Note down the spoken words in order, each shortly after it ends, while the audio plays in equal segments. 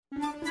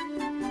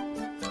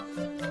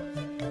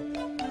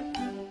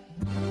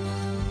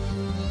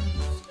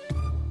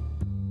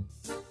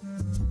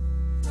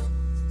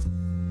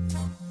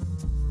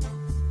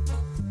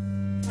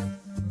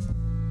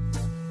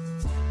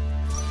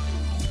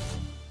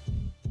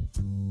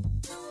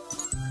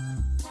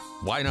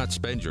Why not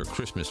spend your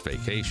Christmas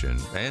vacation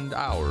and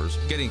ours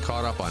getting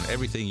caught up on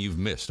everything you've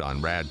missed on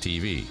RAD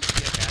TV?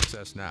 Get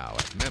access now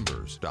at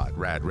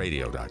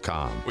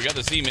members.radradio.com. We got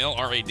this email,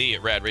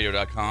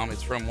 rad@radradio.com.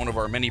 It's from one of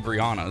our many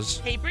Briannas.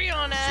 Hey,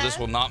 Brianna. So this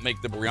will not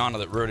make the Brianna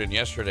that wrote in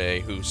yesterday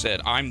who said,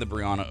 I'm the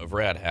Brianna of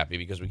Rad happy,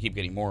 because we keep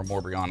getting more and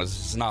more Briannas.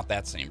 This is not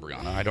that same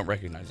Brianna. I don't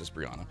recognize this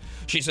Brianna.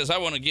 She says, I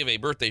want to give a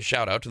birthday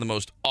shout out to the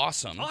most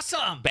awesome,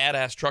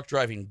 badass truck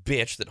driving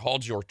bitch that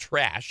hauls your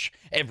trash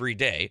every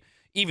day,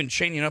 even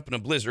chaining up in a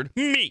blizzard.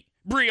 Me,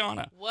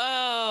 Brianna.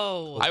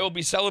 Whoa. I will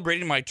be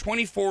celebrating my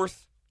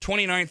 24th,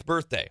 29th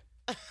birthday.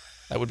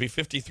 That would be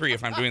 53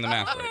 if I'm doing the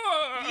math right.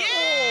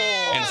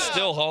 Yeah. And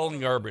still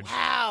hauling garbage.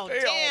 Wow,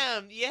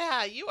 damn.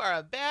 Yeah, you are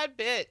a bad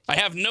bitch. I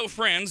have no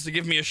friends to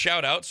give me a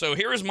shout out, so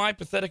here is my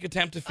pathetic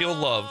attempt to feel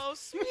love. Oh,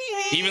 sweet.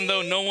 Even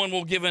though no one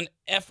will give an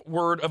F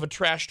word of a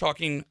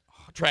trash-talking,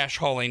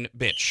 trash-hauling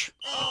bitch.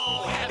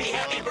 Oh,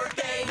 happy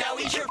birthday, now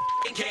eat your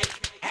f***ing cake.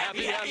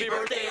 Happy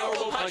birthday, or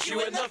we'll punch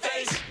you in the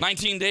face.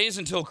 19 days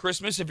until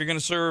Christmas. If you're going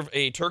to serve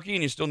a turkey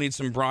and you still need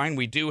some brine,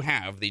 we do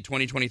have the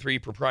 2023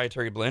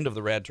 proprietary blend of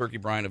the Rad Turkey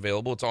Brine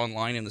available. It's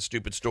online in the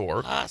Stupid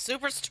Store.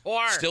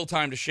 Superstore. Still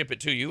time to ship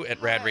it to you at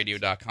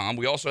radradio.com.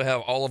 We also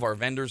have all of our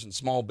vendors and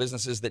small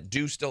businesses that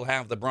do still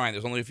have the brine.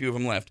 There's only a few of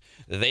them left.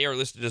 They are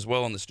listed as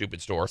well in the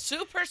Stupid Store.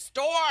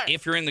 Superstore.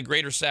 If you're in the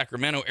greater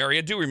Sacramento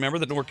area, do remember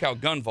that NorCal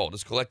Gun Vault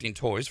is collecting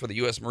toys for the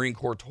U.S. Marine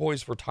Corps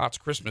Toys for Tots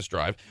Christmas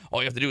Drive.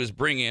 All you have to do is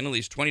bring in at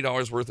least $20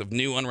 worth of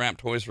new unwrapped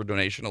toys for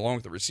donation along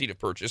with the receipt of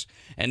purchase,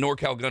 and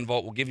NorCal Gun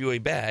Vault will give you a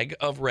bag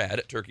of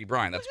Rad Turkey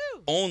Brine. That's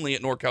only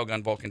at NorCal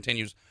Gun Vault,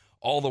 continues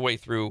all the way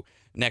through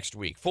next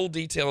week. Full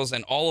details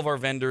and all of our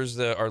vendors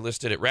are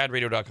listed at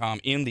radradio.com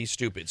in the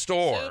Stupid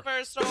Store.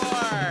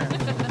 Superstore.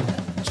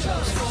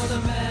 Just for the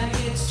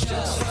maggots,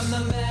 just from the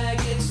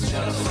maggots,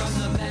 just from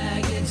the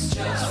maggots,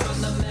 just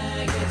from the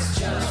maggots,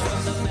 just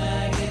from the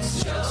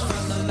maggots, just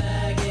from the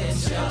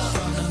maggots, just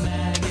from the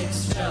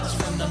maggots, just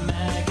from the maggots, just from the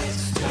maggots.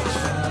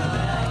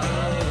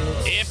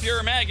 If you're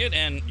a maggot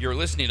and you're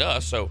listening to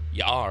us, so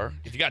you are,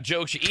 if you got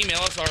jokes, you email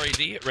us,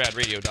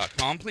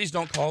 rad@radradio.com. Please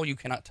don't call. You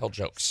cannot tell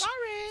jokes. Sorry.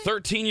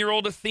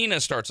 13-year-old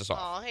Athena starts us off.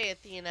 Oh, hey,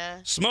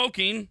 Athena.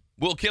 Smoking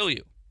will kill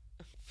you.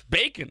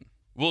 Bacon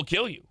will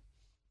kill you.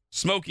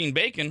 Smoking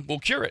bacon will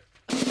cure it.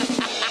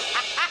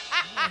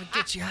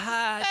 Get you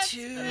high,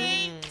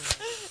 too.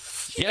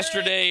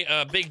 Yesterday,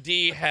 Big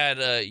D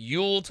had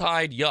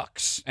Yuletide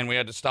yucks, and we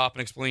had to stop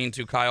and explain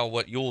to Kyle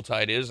what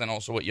Yuletide is and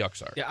also what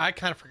yucks are. Yeah, I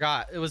kind of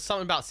forgot. It was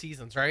something about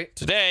seasons, right?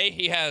 Today,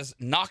 he has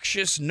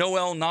noxious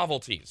Noel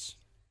novelties.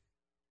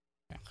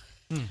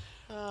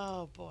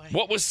 Oh, boy.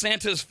 What was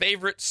Santa's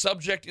favorite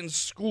subject in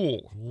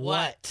school?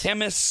 What?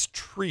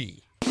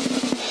 Chemistry.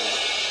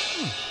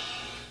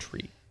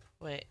 Tree.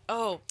 Wait.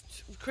 Oh,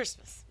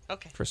 Christmas.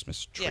 Okay.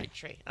 Christmas tree. Yeah,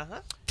 tree.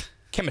 Uh-huh.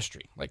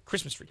 Chemistry. Like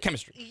Christmas tree.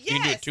 Chemistry. Yes. You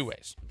can do it two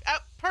ways. Oh,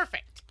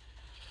 perfect.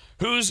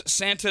 Who's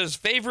Santa's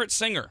favorite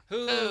singer?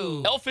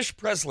 Who? Elfish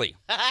Presley.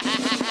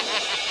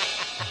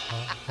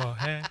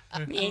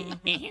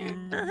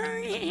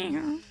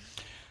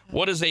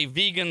 What is a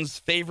vegan's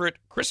favorite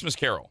Christmas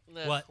carol?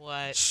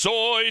 What?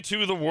 Soy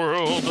to the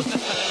world.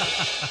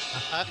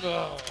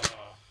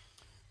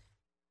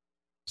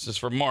 This is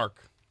for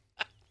Mark.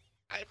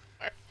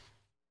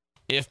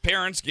 If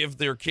parents give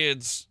their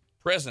kids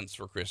presents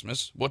for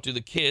Christmas, what do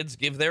the kids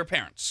give their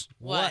parents?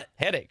 What?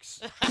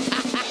 Headaches.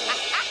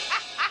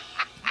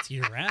 It's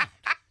year-round.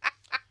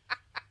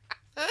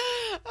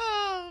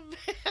 Oh,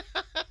 man.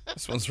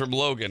 This one's from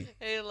Logan.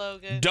 Hey,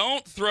 Logan.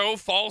 Don't throw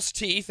false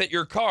teeth at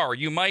your car.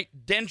 You might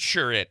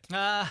denture it.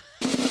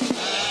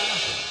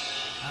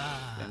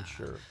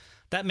 Denture.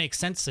 That makes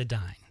sense,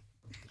 Sedine.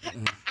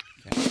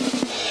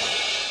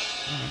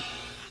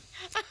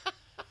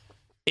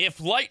 If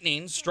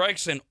lightning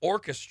strikes an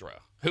orchestra,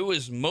 who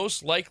is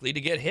most likely to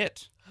get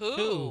hit?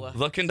 Who?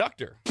 The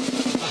conductor.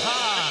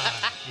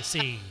 Aha! You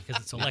see,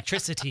 because it's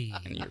electricity.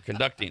 And you're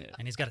conducting it.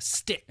 And he's got a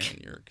stick.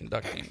 And you're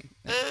conducting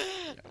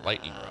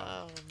lightning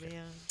rod. Oh,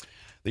 man.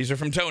 These are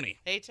from Tony.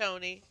 Hey,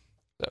 Tony.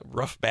 A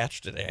rough batch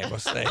today, I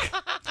must say.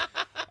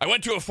 I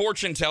went to a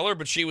fortune teller,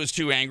 but she was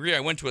too angry. I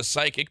went to a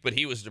psychic, but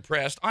he was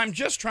depressed. I'm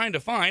just trying to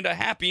find a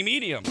happy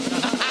medium.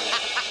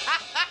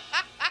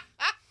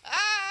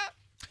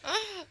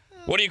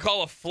 What do you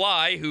call a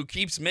fly who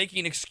keeps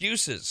making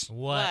excuses?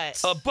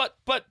 What? A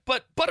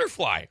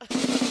butterfly.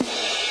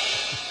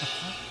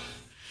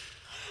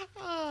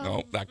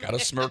 No, that got a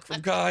smirk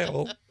from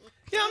Kyle.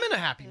 Yeah, I'm in a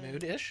happy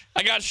mood-ish.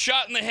 I got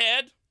shot in the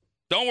head.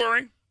 Don't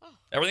worry.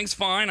 Everything's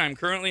fine. I'm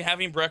currently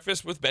having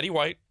breakfast with Betty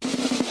White.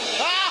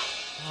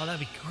 Oh,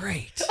 that'd be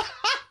great.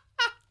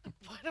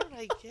 Why don't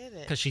I get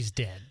it? Because she's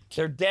dead.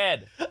 They're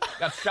dead.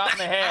 Got shot in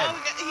the head.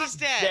 Oh, he's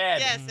dead.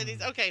 Dead. Yes, and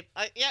he's okay.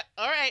 Yep.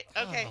 All right.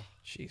 Okay. Oh,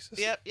 Jesus.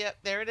 Yep.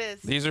 There it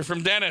is. These are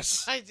from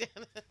Dennis. Hi,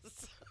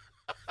 Dennis.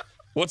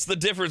 What's the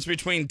difference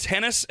between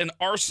tennis and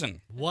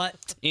arson?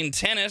 What? In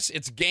tennis,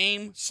 it's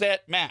game,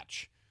 set,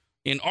 match.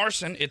 In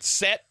arson, it's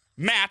set,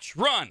 match,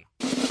 run.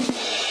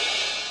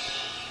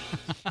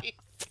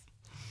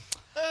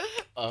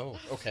 Oh,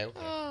 okay.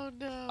 Oh,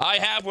 no. I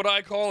have what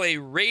I call a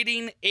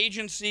rating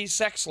agency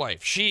sex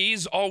life.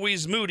 She's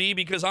always moody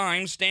because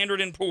I'm standard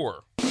and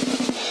poor.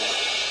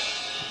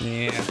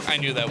 Yeah, I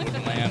knew that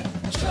wouldn't land.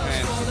 It's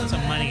a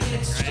money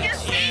thing,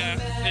 right? Yeah,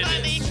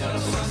 it is.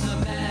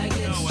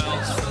 Oh, well,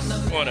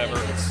 whatever.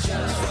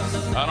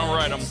 I don't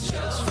write them.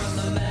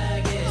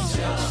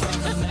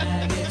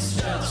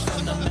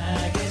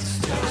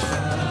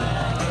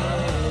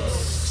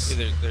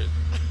 They're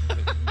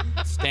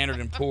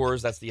Standard &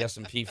 Poor's, that's the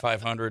S&P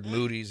 500.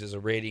 Moody's is a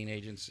rating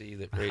agency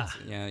that rates.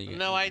 Yeah,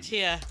 No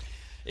idea.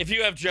 If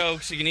you have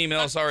jokes, you can email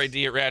us,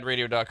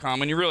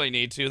 rad@radradio.com, and you really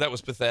need to. That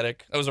was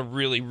pathetic. That was a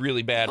really,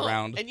 really bad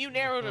round. And you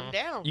narrowed them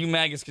down. You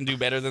maggots can do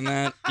better than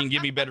that. You can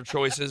give me better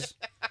choices.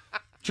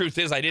 Truth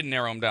is, I didn't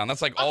narrow them down.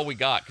 That's like all we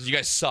got, because you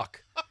guys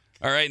suck.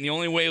 All right? And the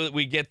only way that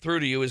we get through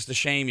to you is to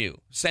shame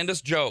you. Send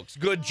us jokes.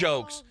 Good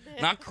jokes.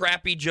 Not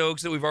crappy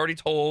jokes that we've already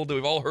told, that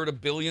we've all heard a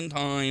billion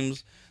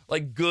times.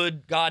 Like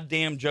good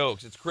goddamn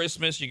jokes. It's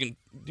Christmas. You can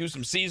do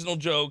some seasonal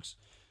jokes.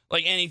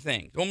 Like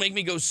anything. Don't make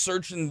me go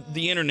searching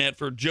the internet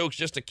for jokes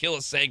just to kill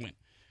a segment.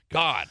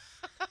 God.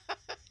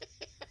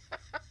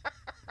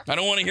 I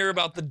don't want to hear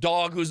about the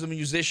dog who's a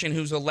musician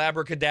who's a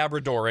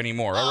labracadabrador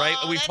anymore, all right?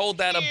 We've told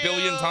that a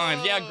billion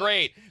times. Yeah,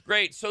 great.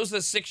 So's the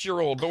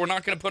 6-year-old, but we're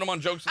not going to put them on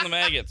Jokes from the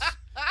Maggots.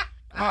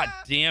 God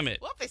damn it.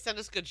 Well, if they send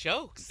us good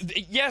jokes.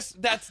 Yes,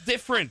 that's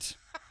different.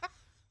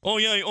 Oh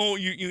yeah. Oh,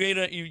 you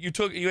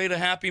ate a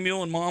Happy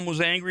Meal and Mom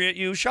was angry at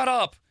you. Shut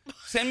up.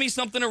 Send me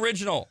something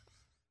original.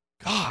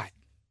 God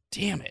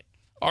damn it.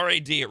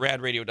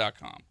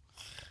 RAD@radradio.com.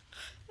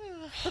 I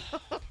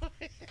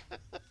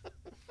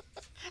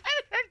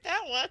haven't heard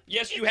that one.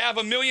 Yes, you have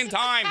 1,000,000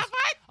 times. Have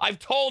I? I've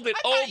told it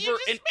I thought you over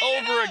just and made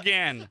it over up.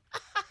 again.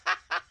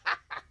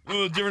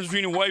 The difference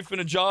between a wife and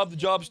a job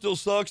still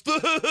sucks. Oh,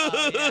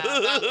 yeah,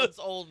 that one's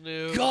old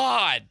news.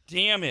 God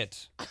damn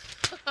it.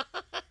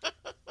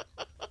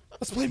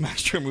 Let's play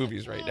Master of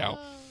Movies right now.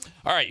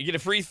 All right, you get a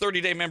free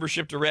 30-day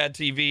membership to RAD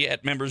TV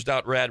at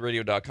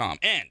members.radradio.com.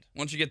 And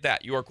once you get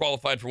that, you are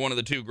qualified for one of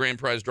the 2 grand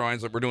prize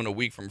drawings that we're doing a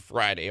week from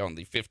Friday on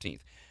the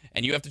 15th.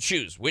 And you have to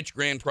choose which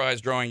grand prize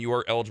drawing you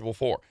are eligible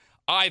for.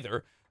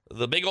 Either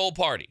the big old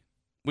party.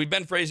 We've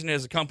been phrasing it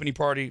as a company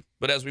party,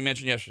 but as we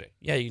mentioned yesterday,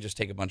 yeah, you can just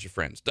take a bunch of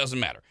friends.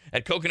 Doesn't matter.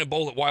 At Coconut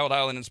Bowl at Wild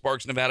Island in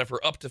Sparks, Nevada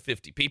for up to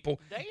 50 people.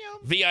 Damn.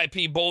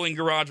 VIP bowling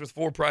garage with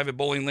 4 private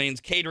bowling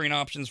lanes, catering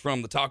options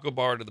from the taco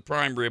bar to the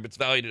prime rib. It's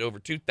valued at over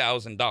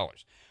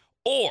 $2,000.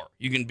 Or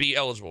you can be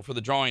eligible for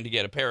the drawing to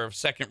get a pair of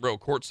second-row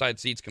courtside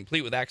seats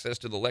complete with access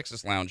to the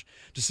Lexus Lounge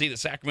to see the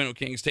Sacramento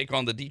Kings take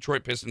on the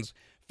Detroit Pistons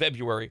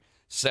February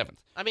 7th.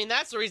 I mean,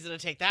 that's the reason to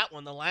take that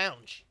one, the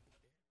lounge.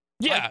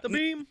 Yeah, Like the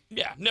beam.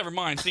 Yeah, never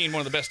mind seeing one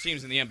of the best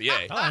teams in the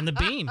NBA, Oh, and the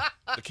beam.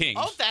 the Kings.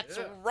 Oh, that's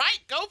right.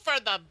 Go for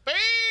the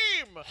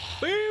beam.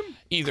 Beam.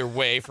 Either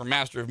way, for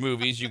Master of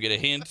Movies, you get a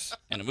hint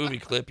and a movie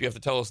clip. You have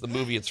to tell us the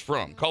movie it's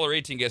from. Caller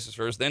 18 guesses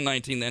first, then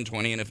 19, then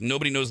 20, and if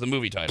nobody knows the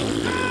movie title,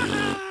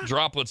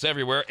 droplets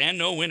everywhere, and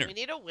no winner. We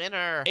need a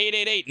winner.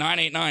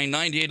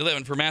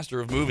 888-989-9811 for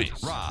Master of Movies.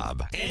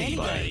 Rob,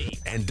 anybody,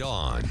 and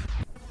Dawn.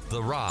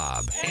 The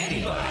Rob,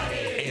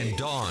 anybody, and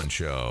Dawn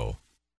Show.